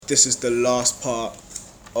This is the last part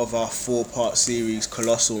of our 4-part series,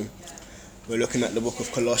 Colossal. We're looking at the book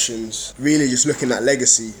of Colossians, really just looking at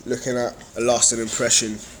legacy, looking at a lasting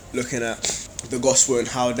impression, looking at the gospel and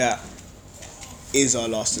how that is our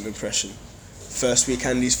lasting impression. First week,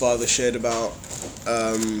 Andy's father shared about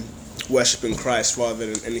worshipping Christ rather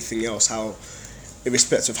than anything else, how,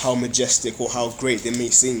 irrespective of how majestic or how great they may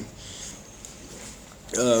seem.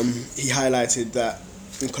 He highlighted that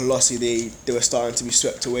in Colossae they were starting to be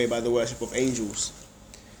swept away by the worship of angels,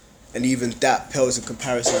 and even that pales in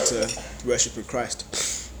comparison to worshiping Christ.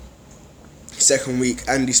 Second week,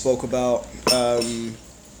 Andy spoke about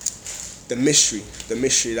the mystery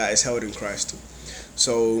that is held in Christ.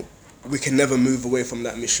 So we can never move away from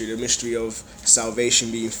that mystery, the mystery of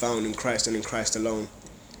salvation being found in Christ and in Christ alone.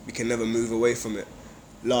 We can never move away from it.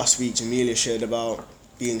 Last week, Jamelia shared about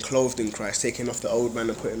being clothed in Christ, taking off the old man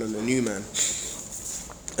and putting on the new man.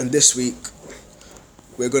 And this week,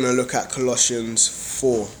 we're going to look at Colossians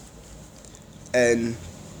 4. And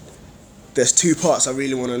there's 2 parts I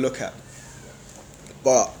really want to look at.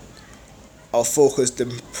 But I'll focus, the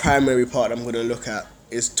primary part I'm going to look at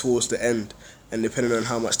is towards the end. And depending on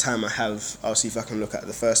how much time I have, I'll see if I can look at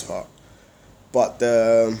the first part. But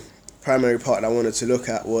the primary part I wanted to look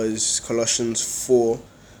at was Colossians 4,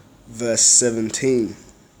 verse 17.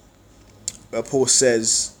 Where Paul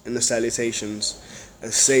says in the salutations,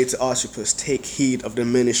 "And say to Archippus, take heed of the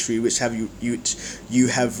ministry which you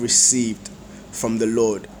have received from the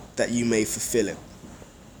Lord, that you may fulfill it."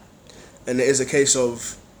 And it is a case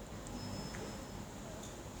of,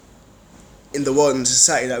 in the world and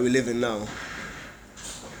society that we live in now,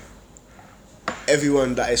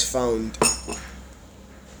 everyone that is found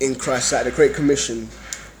in Christ, like the Great Commission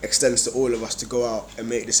extends to all of us to go out and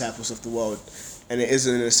make disciples of the world. And it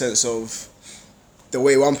isn't in a sense of the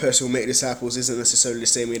way one person will make disciples isn't necessarily the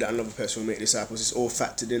same way that another person will make disciples. It's all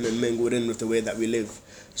factored in and mingled in with the way that we live.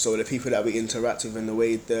 So the people that we interact with and the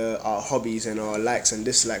way our hobbies and our likes and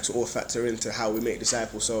dislikes all factor into how we make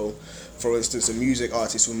disciples. So, for instance, a music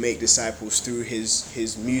artist will make disciples through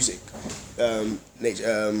his music,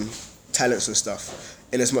 talents and stuff,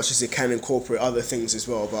 in as much as it can incorporate other things as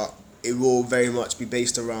well. But it will very much be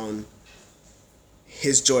based around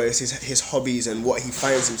his joys, his hobbies, and what he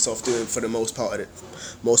finds himself doing for the most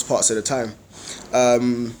parts of the time.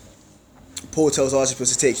 Paul tells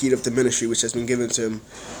Archippus to take heed of the ministry which has been given to him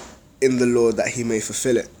in the Lord, that he may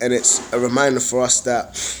fulfill it. And it's a reminder for us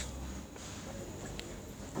that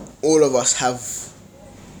all of us have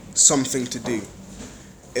something to do.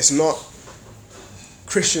 It's not,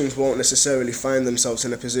 Christians won't necessarily find themselves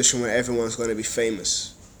in a position where everyone's going to be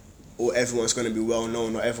famous, or everyone's going to be well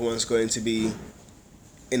known, or everyone's going to be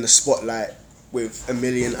in the spotlight with a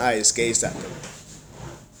million eyes gazed at them.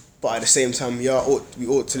 But at the same time, we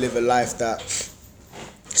ought to live a life that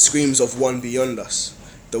screams of one beyond us.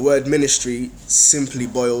 The word ministry simply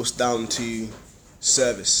boils down to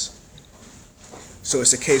service. So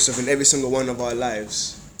it's a case of, in every single one of our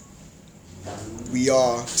lives, we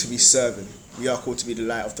are to be serving. We are called to be the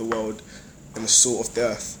light of the world and the salt of the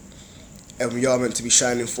earth. And we are meant to be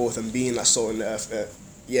shining forth and being that salt in the earth.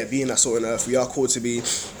 Being that salt in the earth. We are called to be,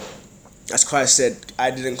 as Christ said,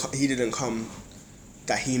 he didn't come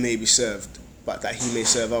that he may be served, but that he may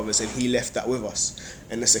serve others, and he left that with us.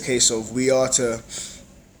 And it's a case of, we are to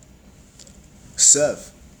serve.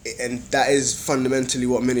 And that is fundamentally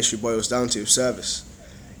what ministry boils down to, service.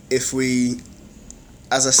 If we,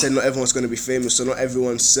 as I said, not everyone's going to be famous, so not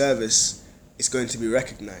everyone's service is going to be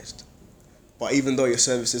recognized. But even though your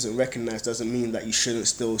service isn't recognized, doesn't mean that you shouldn't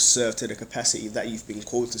still serve to the capacity that you've been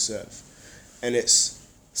called to serve. And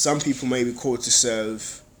some people may be called to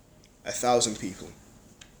serve 1,000 people,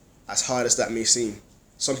 as hard as that may seem.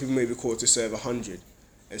 Some people may be called to serve 100,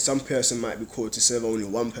 and some person might be called to serve only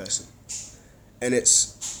one person. And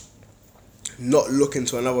it's not looking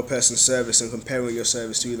to another person's service and comparing your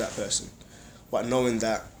service to that person, but knowing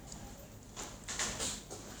that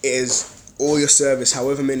it is all your service,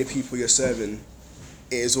 however many people you're serving,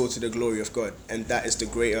 it is all to the glory of God. And that is the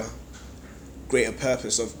greater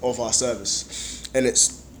purpose of our service. And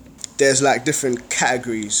there's like different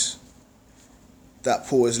categories that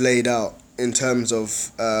Paul has laid out in terms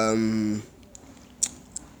of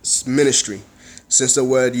ministry. Since the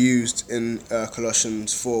word used in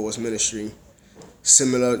Colossians 4 was ministry,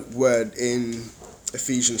 similar word in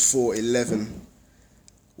Ephesians 4:11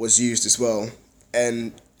 was used as well.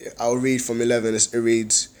 And I'll read from 11. It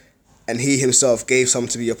reads, "And he himself gave some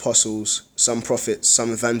to be apostles, some prophets,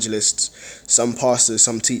 some evangelists, some pastors,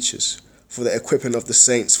 some teachers, for the equipping of the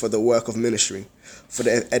saints, for the work of ministry, for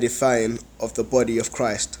the edifying of the body of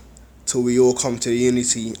Christ, till we all come to the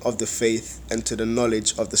unity of the faith and to the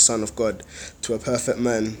knowledge of the Son of God, to a perfect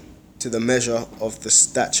man, to the measure of the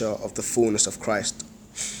stature of the fullness of Christ.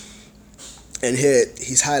 And here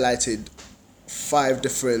he's highlighted 5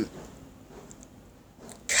 different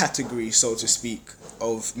categories, so to speak,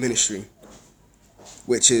 of ministry,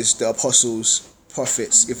 which is the apostles,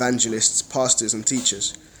 prophets, evangelists, pastors, and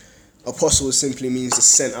teachers. Apostles simply means the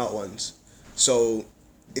sent out ones. So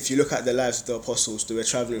if you look at the lives of the apostles, they were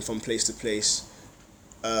traveling from place to place,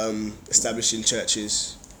 establishing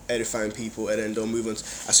churches, edifying people, and then they'll move on.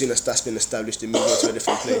 As soon as that's been established, they move on to a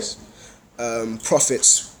different place.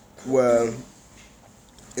 Prophets were,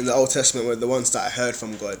 in the Old Testament, were the ones that heard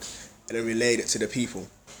from God and then relayed it to the people.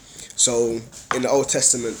 So in the Old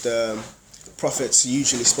Testament, the prophets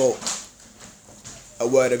usually spoke a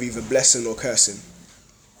word of either blessing or cursing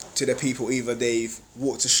to the people. Either they've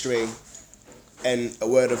walked astray, and a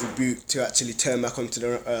word of rebuke to actually turn back onto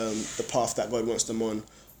the path that God wants them on,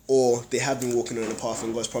 or they have been walking on the path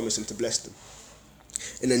and God's promised them to bless them.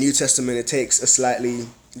 In the New Testament, it takes a slightly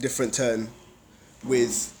different turn,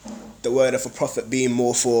 with the word of a prophet being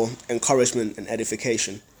more for encouragement and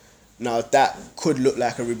edification. Now that could look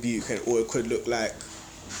like a rebuke, or it could look like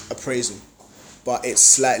a praising, but it's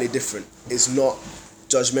slightly different. It's not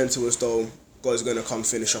judgmental as though God's going to come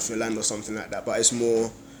finish off your land or something like that, but it's more,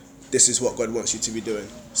 this is what God wants you to be doing.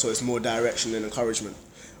 So it's more direction and encouragement.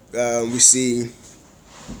 We see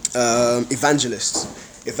evangelists.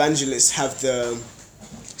 Evangelists have the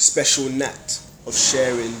special knack of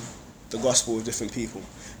sharing the gospel with different people.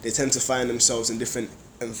 They tend to find themselves in different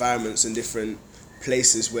environments and different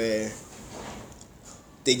places where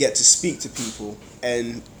they get to speak to people,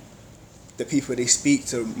 and the people they speak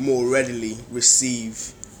to more readily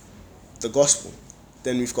receive the gospel.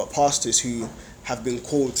 Then we've got pastors who have been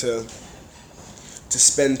called to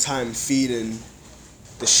spend time feeding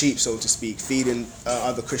the sheep, so to speak, feeding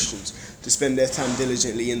other Christians, to spend their time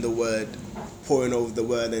diligently in the word, pouring over the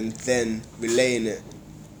word, and then relaying it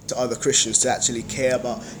to other Christians, to actually care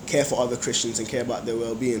for other Christians and care about their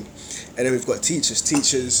well-being. And then we've got teachers.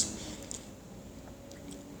 Teachers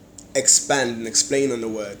expand and explain on the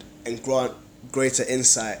word and grant greater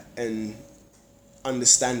insight and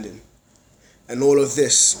understanding. And all of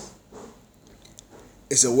this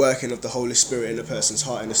is a working of the Holy Spirit in a person's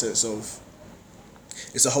heart, in the sense of,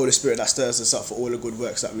 it's the Holy Spirit that stirs us up for all the good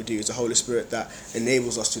works that we do. It's the Holy Spirit that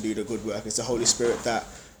enables us to do the good work. It's the Holy Spirit that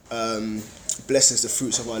blesses the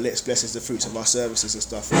fruits of our lips, blesses the fruits of our services and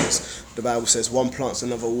stuff. As the Bible says, one plants,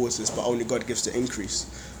 another waters, but only God gives the increase.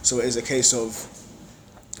 So it is a case of,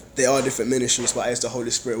 there are different ministries, but it's the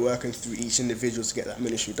Holy Spirit working through each individual to get that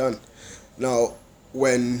ministry done. Now,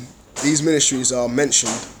 when these ministries are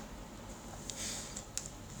mentioned,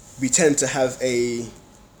 we tend to have a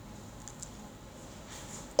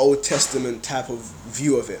Old Testament type of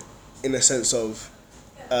view of it, in the sense of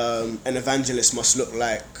an evangelist must look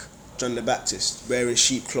like John the Baptist, wearing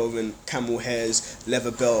sheep clothing, camel hairs,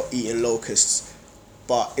 leather belt, eating locusts.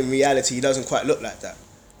 But in reality, he doesn't quite look like that.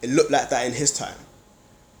 It looked like that in his time,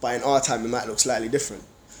 but in our time, it might look slightly different.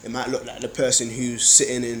 It might look like the person who's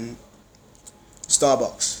sitting in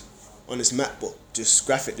Starbucks on his MacBook, just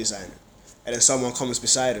graphic designing, and then someone comes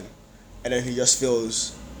beside him, and then he just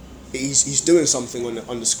feels he's doing something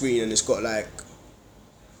on the screen, and it's got like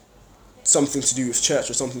something to do with church,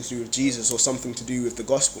 or something to do with Jesus, or something to do with the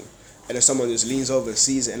gospel, and then someone just leans over and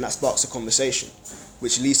sees it, and that sparks a conversation,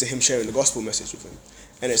 which leads to him sharing the gospel message with him.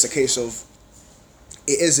 And it's a case of,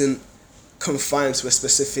 it isn't confined to a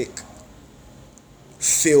specific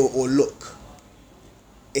feel or look.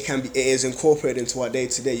 It is incorporated into our day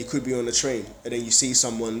to day. You could be on a train, and then you see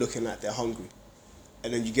someone looking like they're hungry,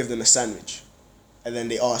 and then you give them a sandwich, and then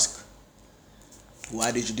they ask, why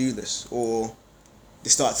did you do this? Or they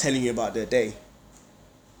start telling you about their day,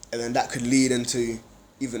 and then that could lead into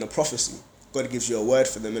even a prophecy. God gives you a word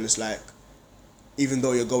for them, and it's like, even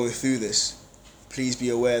though you're going through this, please be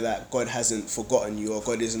aware that God hasn't forgotten you, or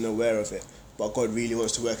God isn't aware of it, but God really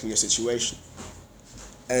wants to work in your situation.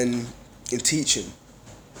 And in teaching,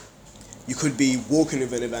 you could be walking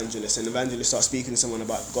with an evangelist, and the evangelist starts speaking to someone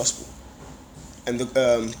about the gospel, and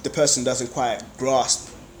the person doesn't quite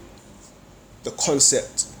grasp the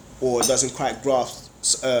concept, or doesn't quite grasp,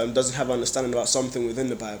 doesn't have understanding about something within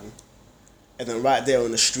the Bible. And then right there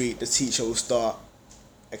on the street, the teacher will start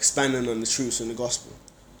expanding on the truths in the gospel,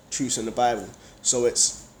 truths in the Bible. So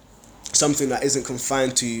it's something that isn't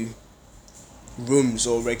confined to rooms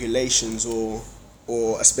or regulations or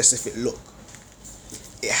a specific look.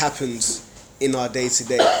 It happens in our day to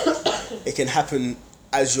day. It can happen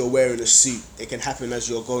as you're wearing a suit. It can happen as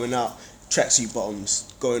you're going out, tracksuit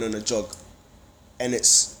bottoms, going on a jog. And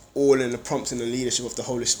it's all in the prompting and leadership of the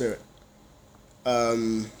Holy Spirit.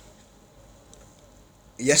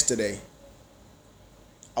 Yesterday,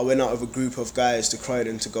 I went out with a group of guys to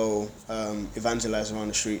Croydon to go evangelize around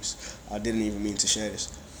the streets. I didn't even mean to share this,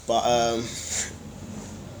 but I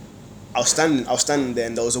was standing there,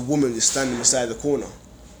 and there was a woman just standing beside the corner.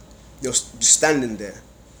 They was just standing there,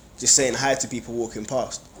 just saying hi to people walking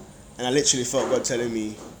past, and I literally felt God telling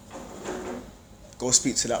me, "Go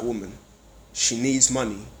speak to that woman. She needs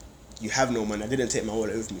money. You have no money." I didn't take my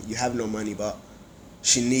wallet with me. You have no money, but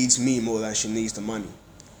she needs me more than she needs the money.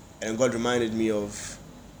 And God reminded me of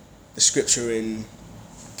the scripture in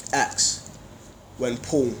Acts when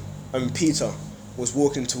Peter was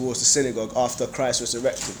walking towards the synagogue after Christ was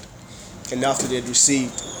resurrected and after they had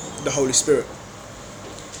received the Holy Spirit.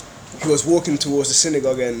 He was walking towards the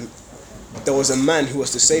synagogue, and there was a man who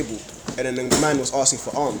was disabled, and then the man was asking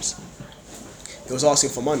for alms. He was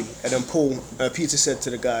asking for money, and then Peter said to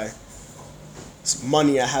the guy,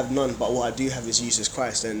 "Money I have none, but what I do have is Jesus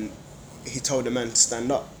Christ." And he told the man to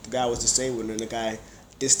stand up. The guy was disabled, and the guy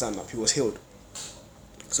did stand up. He was healed.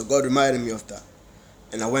 So God reminded me of that,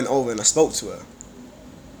 and I went over and I spoke to her.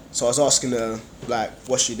 So I was asking her, like,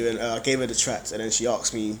 what's she doing? I gave her the tract, and then she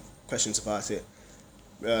asked me questions about it.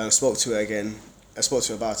 Spoke to her again. I spoke to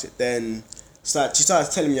her about it. Then she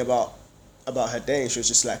started telling me about her day, and she was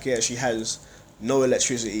just like, yeah, she has no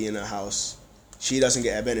electricity in her house. She doesn't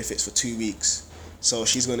get her benefits for 2 weeks, so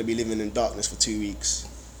she's going to be living in darkness for 2 weeks.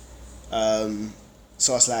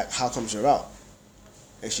 So I was like, how comes you're out?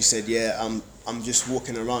 And she said, yeah, I'm just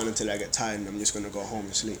walking around until I get tired, and I'm just going to go home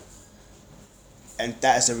and sleep. And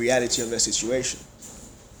that is the reality of her situation.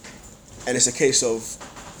 And it's a case of,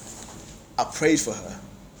 I prayed for her,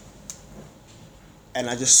 and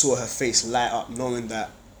I just saw her face light up, knowing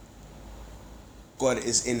that God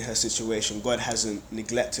is in her situation. God hasn't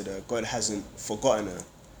neglected her. God hasn't forgotten her.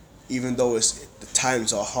 Even though the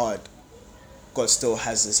times are hard, God still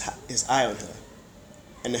has his eye on her.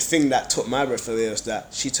 And the thing that took my breath away was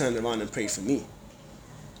that she turned around and prayed for me.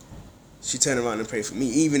 She turned around and prayed for me.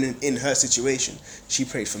 Even in her situation, she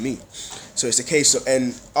prayed for me. So it's a case of,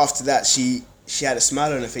 and after that, she had a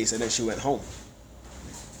smile on her face, and then she went home.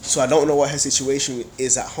 So I don't know what her situation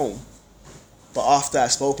is at home, but after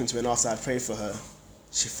I'd spoken to her and after I prayed for her,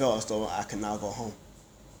 she felt as though I can now go home.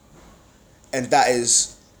 And that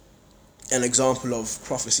is an example of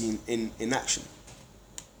prophecy in action.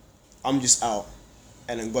 I'm just out,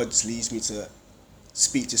 and then God just leads me to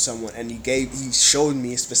speak to someone, and he showed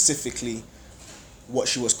me specifically what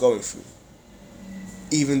she was going through.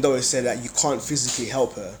 Even though it said that you can't physically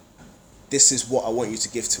help her, this is what I want you to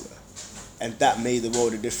give to her. And that made the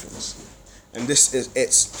world a difference. And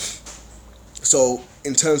so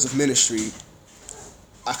in terms of ministry,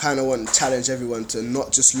 I kind of want to challenge everyone to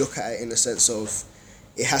not just look at it in the sense of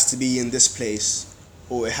it has to be in this place,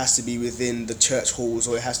 or it has to be within the church halls,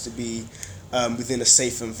 or it has to be within a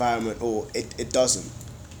safe environment, or it doesn't.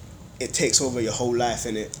 It takes over your whole life,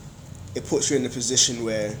 and it puts you in a position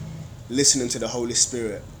where listening to the Holy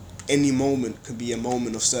Spirit, any moment could be a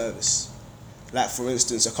moment of service. Like, for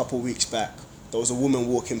instance, a couple of weeks back, there was a woman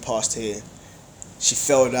walking past here. She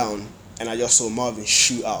fell down, and I just saw Marvin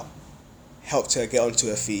shoot out, helped her get onto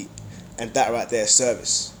her feet, and that right there is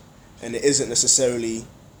service. And it isn't necessarily,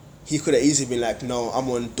 he could have easily been like, no, I'm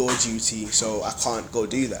on door duty, so I can't go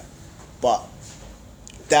do that. But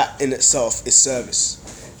that in itself is service,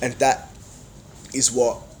 and that is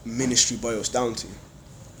what ministry boils down to.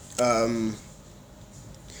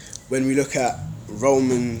 When we look at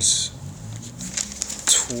Romans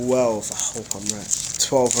 12, I hope I'm right,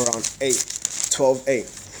 12:8,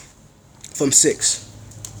 from 6.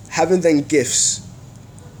 Having then gifts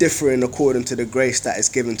differing according to the grace that is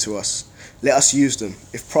given to us, let us use them.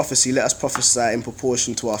 If prophecy, let us prophesy in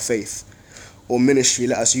proportion to our faith. Or ministry,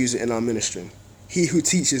 let us use it in our ministry. He who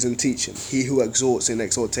teaches in teaching, he who exhorts in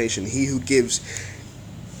exhortation, he who gives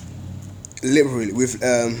liberally with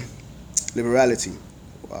liberality.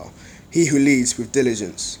 Wow. He who leads with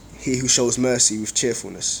diligence, he who shows mercy with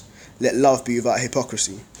cheerfulness. Let love be without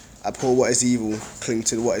hypocrisy. Abhor what is evil, cling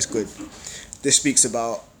to what is good. This speaks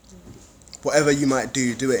about whatever you might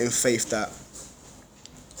do, do it in faith that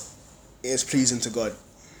it is pleasing to God.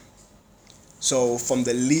 So from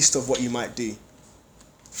the least of what you might do,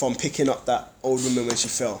 from picking up that old woman when she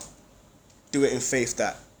fell, do it in faith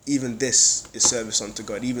that even this is service unto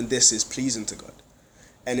God, even this is pleasing to God.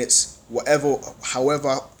 And it's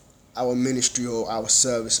however our ministry or our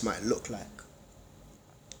service might look like,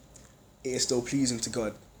 it is still pleasing to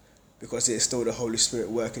God, because it is still the Holy Spirit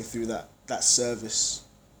working through that service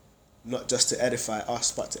not just to edify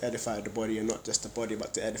us, but to edify the body, and not just the body,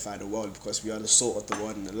 but to edify the world, because we are the salt of the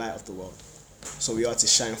world and the light of the world. So we are to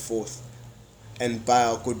shine forth, and by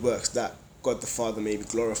our good works that God the Father may be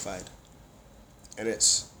glorified. And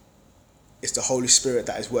it's the Holy Spirit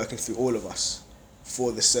that is working through all of us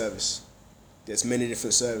for this service. There's many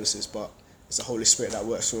different services, but it's the Holy Spirit that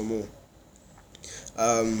works through them all.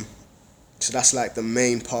 So that's like the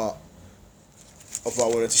main part of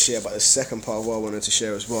what I wanted to share. But the second part of what I wanted to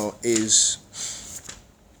share as well is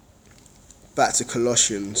back to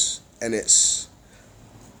Colossians, and it's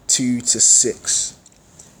 2-6.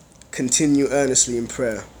 Continue earnestly in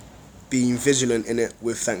prayer, being vigilant in it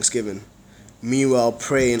with thanksgiving. Meanwhile,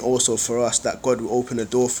 praying also for us that God will open a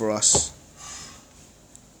door for us,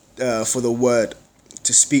 for the word,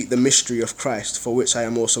 to speak the mystery of Christ, for which I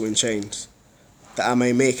am also in chains, that I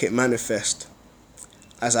may make it manifest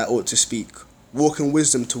as I ought to speak. Walk in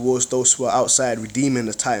wisdom towards those who are outside, redeeming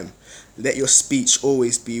the time. Let your speech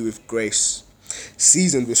always be with grace,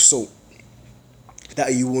 seasoned with salt,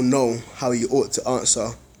 that you will know how you ought to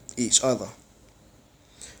answer each other.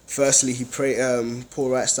 Firstly, Paul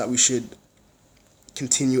writes that we should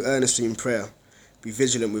continue earnestly in prayer, be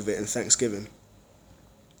vigilant with it in thanksgiving.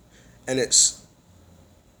 And it's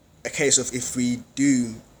a case of, if we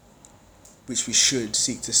do, which we should,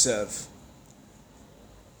 seek to serve,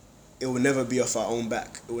 it will never be off our own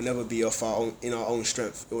back. It will never be in our own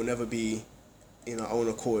strength. It will never be in our own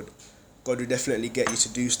accord. God will definitely get you to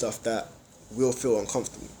do stuff that will feel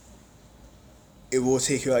uncomfortable. It will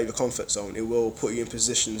take you out of your comfort zone. It will put you in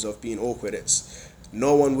positions of being awkward.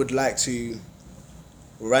 No one would like to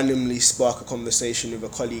randomly spark a conversation with a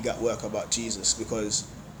colleague at work about Jesus, because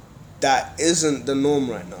that isn't the norm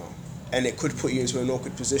right now, and it could put you into an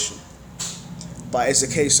awkward position. But it's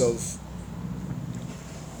a case of,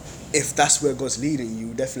 if that's where God's leading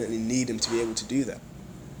you, definitely need him to be able to do that.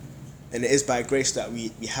 And it is by grace that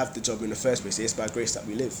we have the job in the first place. It is by grace that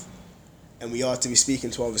we live, and we are to be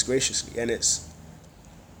speaking to others graciously. And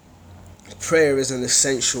prayer is an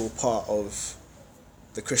essential part of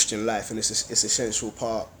the Christian life, and it's an essential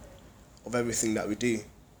part of everything that we do.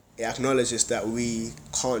 It acknowledges that we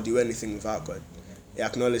can't do anything without God. It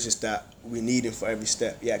acknowledges that we need him for every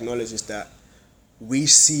step. It acknowledges that we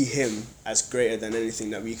see him as greater than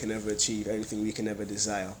anything that we can ever achieve, anything we can ever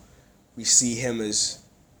desire. We see him as,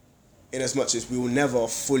 in as much as we will never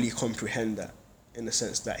fully comprehend that, in the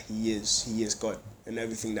sense that he is God, and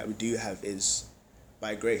everything that we do have is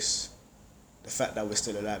by grace. The fact that we're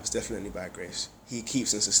still alive is definitely by grace. He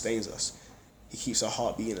keeps and sustains us. He keeps our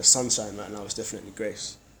heart beating. The sunshine right now is definitely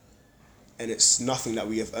grace. And it's nothing that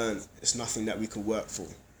we have earned. It's nothing that we can work for.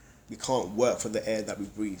 We can't work for the air that we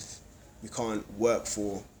breathe. We can't work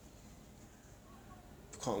for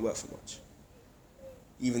much.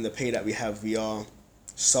 Even the pay that we have, we are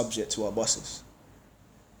subject to our bosses.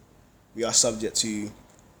 We are subject to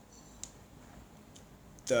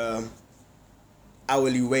the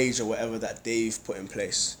hourly wage or whatever that they've put in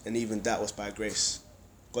place. And even that was by grace.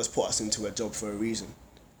 God's put us into a job for a reason.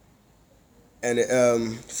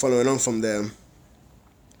 And following on from there,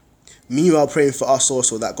 meanwhile praying for us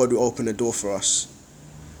also that God will open the door for us,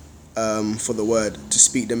 for the word, to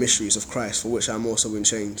speak the mysteries of Christ, for which I'm also in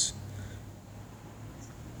chains.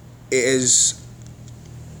 It is,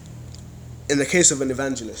 in the case of an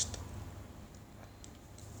evangelist,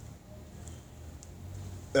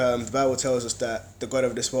 the Bible tells us that the God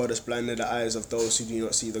of this world has blinded the eyes of those who do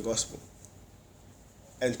not see the gospel.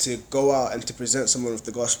 And to go out and to present someone with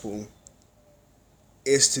the gospel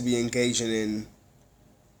is to be engaging in,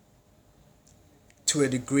 to a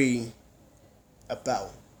degree, a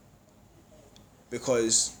battle.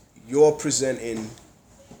 Because you're presenting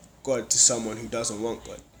God to someone who doesn't want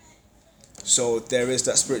God. So there is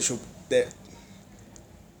that spiritual, there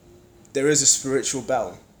is a spiritual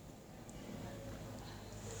battle.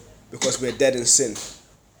 Because we're dead in sin.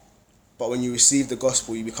 But when you receive the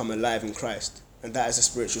gospel, you become alive in Christ. And that is a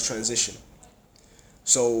spiritual transition.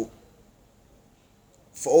 So,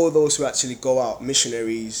 for all those who actually go out,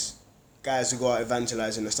 missionaries, guys who go out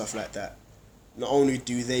evangelizing and stuff like that, not only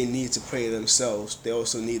do they need to pray themselves, they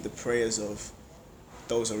also need the prayers of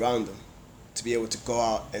those around them to be able to go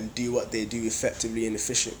out and do what they do effectively and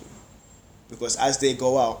efficiently. Because as they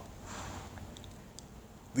go out,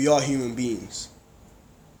 we are human beings.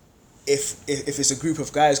 If it's a group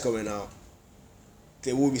of guys going out,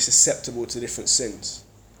 they will be susceptible to different sins.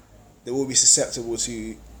 They will be susceptible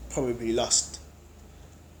to probably lust.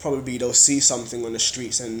 Probably they'll see something on the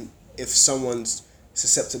streets, and if someone's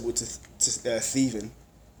susceptible to thieving,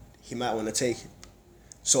 he might want to take it.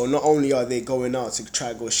 So not only are they going out to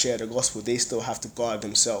try to go share the gospel, they still have to guard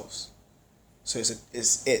themselves. So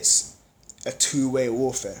it's a two-way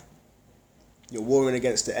warfare. You're warring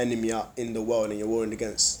against the enemy out in the world, and you're warring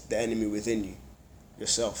against the enemy within you,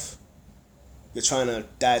 yourself. You're trying to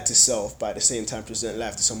die to self, but at the same time present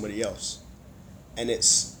life to somebody else. And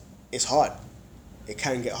it's hard. It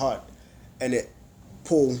can get hard. And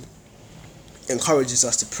Paul encourages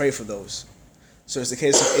us to pray for those. So it's the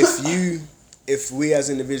case of if we as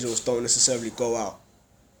individuals don't necessarily go out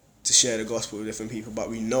to share the gospel with different people, but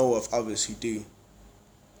we know of others who do,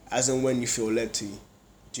 as and when you feel led to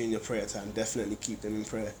during your prayer time, definitely keep them in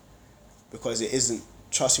prayer. Because it isn't,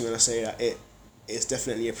 trust me when I say that, it's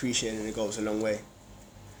definitely appreciated and it goes a long way.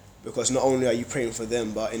 Because not only are you praying for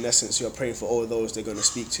them, but in essence you're praying for all those they're going to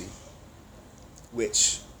speak to,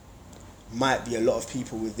 which might be a lot of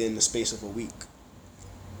people within the space of a week.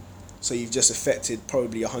 So you've just affected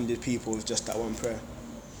probably 100 people with just that one prayer.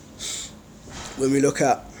 When we look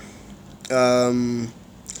at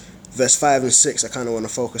verse 5 and 6, I kind of want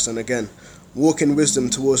to focus on again. Walk in wisdom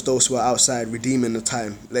towards those who are outside, redeeming the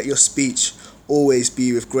time. Let your speech always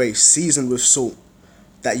be with grace, seasoned with salt,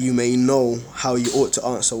 that you may know how you ought to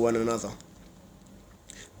answer one another.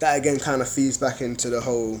 That again kind of feeds back into the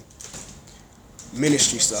whole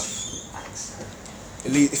ministry stuff.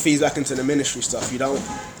 It feeds back into the ministry stuff. You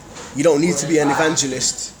don't need to be an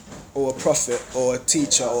evangelist or a prophet or a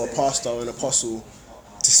teacher or a pastor or an apostle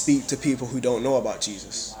to speak to people who don't know about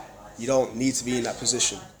Jesus. You don't need to be in that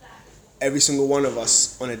position. Every single one of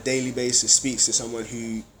us on a daily basis speaks to someone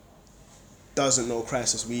who doesn't know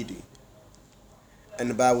Christ as we do. And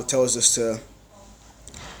the Bible tells us to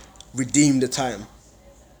redeem the time.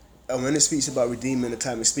 And when it speaks about redeeming the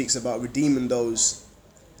time, it speaks about redeeming those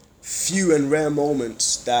few and rare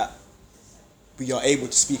moments that we are able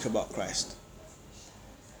to speak about Christ.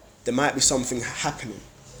 There might be something happening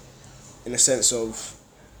in the sense of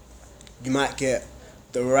you might get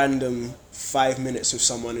the random 5 minutes with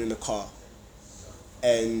someone in the car,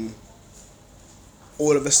 and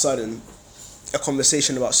all of a sudden a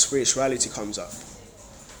conversation about spirituality comes up.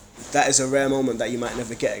 That is a rare moment that you might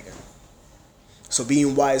never get again. So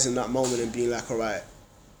being wise in that moment and being like, all right,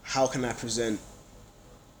 how can I present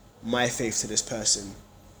my faith to this person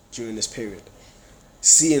during this period?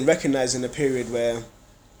 Recognizing the period where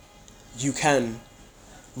you can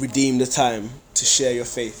redeem the time to share your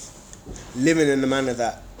faith. Living in the manner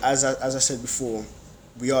that, as I said before,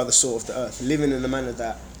 we are the salt of the earth. Living in the manner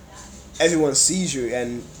that everyone sees you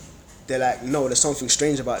and they're like, no, there's something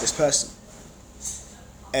strange about this person.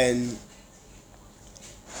 And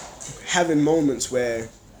having moments where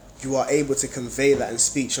you are able to convey that in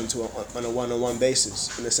speech on a one-on-one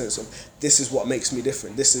basis, in the sense of, this is what makes me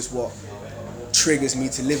different. This is what triggers me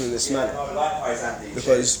to live in this manner.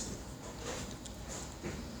 Because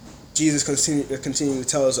Jesus continually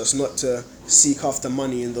tells us not to seek after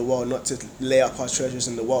money in the world, not to lay up our treasures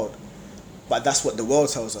in the world. But that's what the world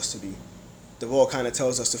tells us to do. The world kind of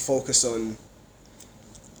tells us to focus on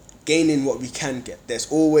gaining what we can get.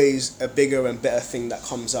 There's always a bigger and better thing that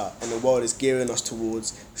comes up, and the world is gearing us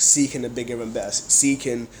towards seeking a bigger and better,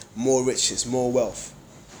 seeking more riches, more wealth.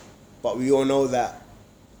 But we all know that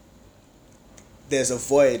there's a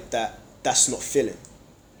void that's not filling,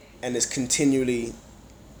 and it's continually,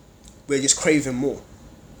 we're just craving more.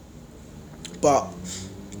 But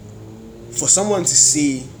for someone to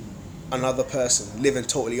see another person living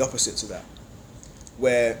totally opposite to that,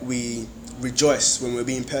 where we rejoice when we're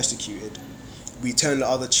being persecuted, we turn the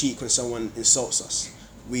other cheek when someone insults us,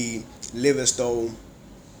 we live as though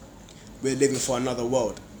we're living for another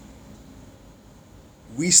world,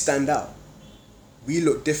 we stand out, we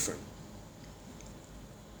look different,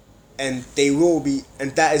 and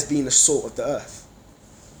that is being the salt of the earth.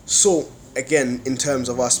 Salt, again, in terms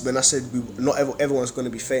of us, when I said not everyone's going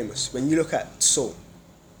to be famous, when you look at salt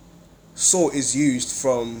is used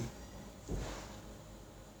from,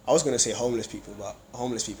 I was going to say homeless people, but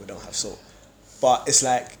homeless people don't have salt. But it's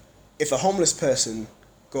like, if a homeless person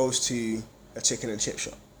goes to a chicken and chip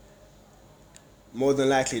shop, more than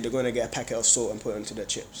likely they're going to get a packet of salt and put it into their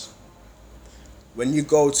chips. When you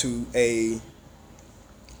go to a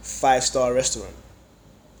 5-star restaurant,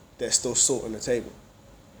 there's still salt on the table.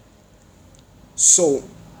 Salt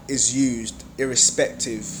is used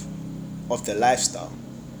irrespective of the lifestyle.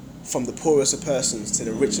 From the poorest of persons to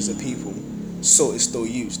the richest of people, salt is still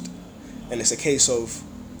used. And it's a case of,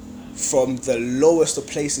 from the lowest of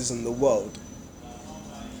places in the world,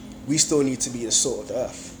 we still need to be the salt of the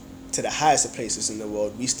earth. To the highest of places in the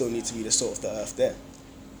world, we still need to be the salt of the earth there.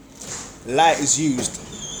 Light is used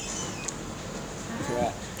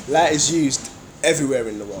everywhere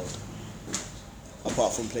in the world,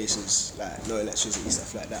 apart from places like no electricity,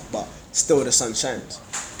 stuff like that, but still the sun shines.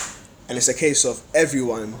 And it's a case of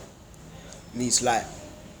everyone needs light.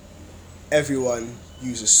 Everyone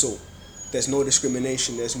uses salt. There's no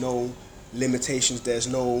discrimination, there's no limitations, there's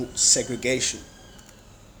no segregation.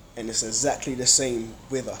 And it's exactly the same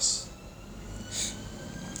with us.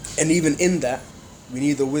 And even in that, we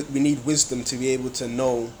need wisdom to be able to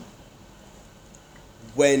know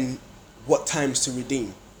what times to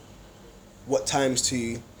redeem, what times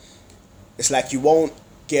to. It's like you won't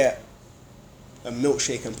get a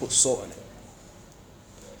milkshake and put salt in it.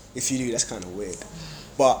 If you do, that's kind of weird.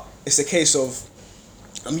 But it's a case of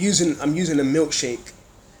I'm using a milkshake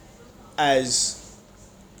as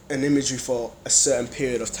an imagery for a certain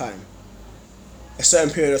period of time. A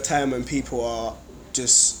certain period of time when people are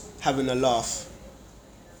just having a laugh.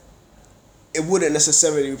 It wouldn't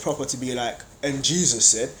necessarily be proper to be like, and Jesus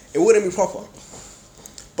said, it wouldn't be proper.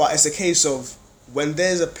 But it's a case of when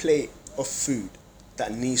there's a plate of food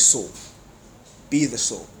that needs salt, be the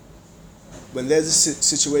salt. When there's a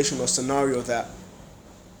situation or scenario that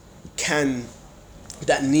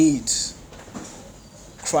needs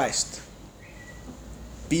Christ,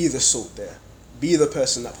 be the salt there. Be the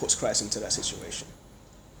person that puts Christ into that situation.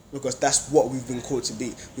 Because that's what we've been called to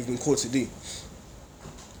be. We've been called to do.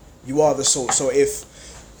 You are the salt. So if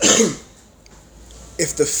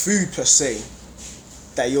the food per se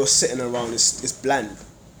that you're sitting around is bland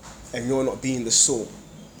and you're not being the salt,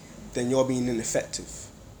 then you're being ineffective.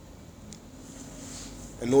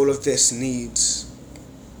 And all of this needs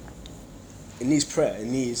prayer. It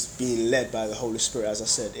needs being led by the Holy Spirit. As I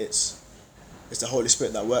said, it's the Holy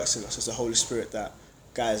Spirit that works in us. It's the Holy Spirit that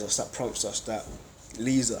guides us, that prompts us, that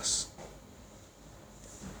leads us.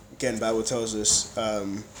 Again, the Bible tells us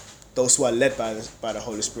those who are led by the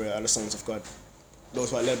Holy Spirit are the sons of God.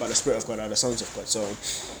 Those who are led by the Spirit of God are the sons of God. So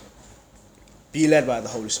be led by the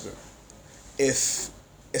Holy Spirit. If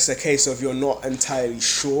it's a case of you're not entirely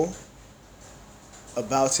sure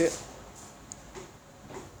about it,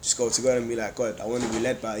 just go to God and be like, God, I want to be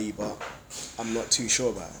led by you, but I'm not too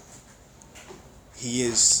sure about it. He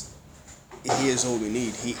is all we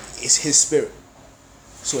need. It's His Spirit.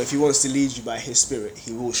 So if He wants to lead you by His Spirit,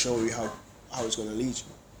 He will show you how He's going to lead you.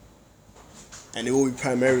 And it will be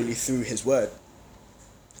primarily through His Word.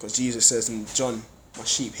 Because Jesus says in John, my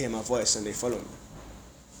sheep hear my voice and they follow me.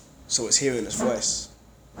 So it's hearing His voice.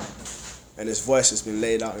 And His voice has been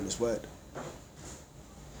laid out in His Word.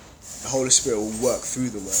 The Holy Spirit will work through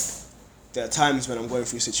the Word. There are times when I'm going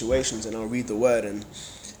through situations and I'll read the Word, and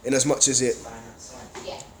in as much as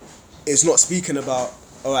it's not speaking about,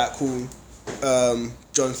 alright, cool,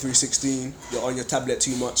 John 3:16, you're on your tablet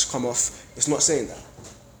too much, come off. It's not saying that.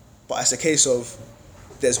 But it's a case of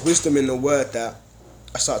there's wisdom in the Word that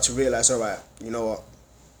I start to realize, alright, you know what?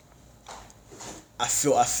 I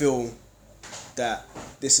feel that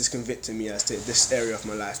this is convicting me as to this area of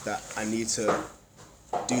my life that I need to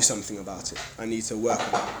do something about it. I need to work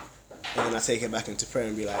on it. And then I take it back into prayer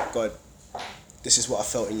and be like, God, this is what I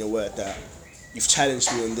felt in your Word, that you've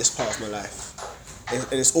challenged me in this part of my life.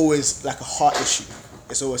 And it's always like a heart issue.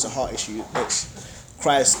 It's always a heart issue. It's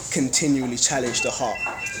Christ continually challenged the heart.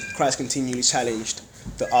 Christ continually challenged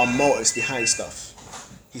our motives behind stuff.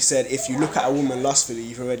 He said, if you look at a woman lustfully,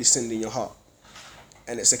 you've already sinned in your heart.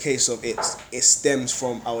 And it's a case of it stems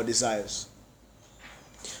from our desires.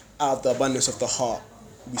 Out of the abundance of the heart,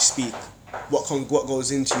 we speak. What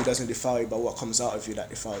goes into you doesn't defile you, but what comes out of you that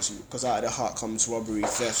defiles you. Because out of the heart comes robbery,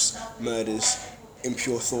 thefts, murders,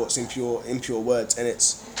 impure thoughts, impure words, and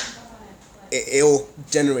it all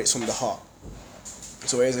generates from the heart.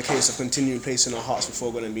 So it is a case of continually placing our hearts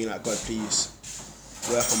before God and being like, God, please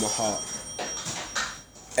work on my heart.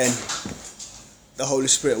 And the Holy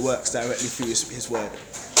Spirit works directly through His Word.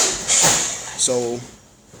 So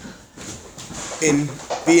in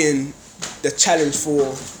being the challenge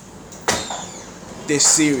for this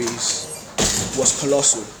series was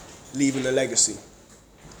colossal, leaving a legacy.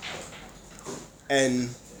 And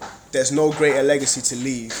there's no greater legacy to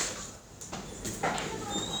leave.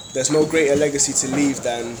 There's no greater legacy to leave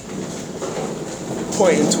than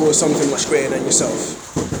pointing towards something much greater than yourself.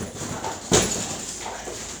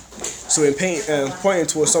 So in pointing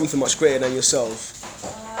towards something much greater than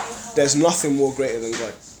yourself, there's nothing more greater than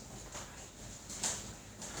God.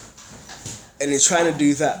 And in trying to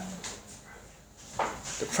do that,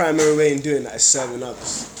 the primary way in doing that is serving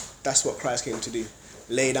others. That's what Christ came to do.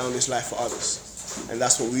 Lay down His life for others. And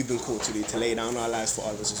that's what we've been called to do, to lay down our lives for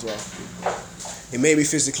others as well. It may be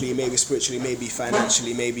physically, it may be spiritually, it may be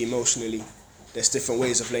financially, it may be emotionally. There's different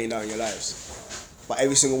ways of laying down your lives. But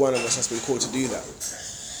every single one of us has been called to do that.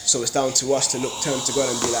 So it's down to us to turn to God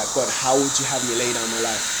and be like, God, how would you have me lay down my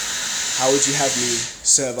life? How would you have me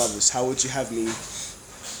serve others? How would you have me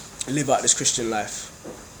live out this Christian life.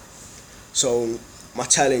 So my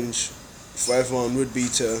challenge for everyone would be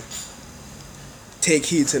to take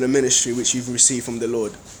heed to the ministry which you've received from the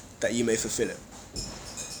Lord, that you may fulfill it.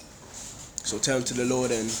 So turn to the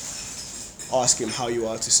Lord and ask him how you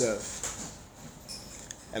are to serve,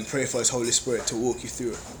 and pray for his Holy Spirit to walk you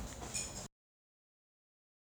through it.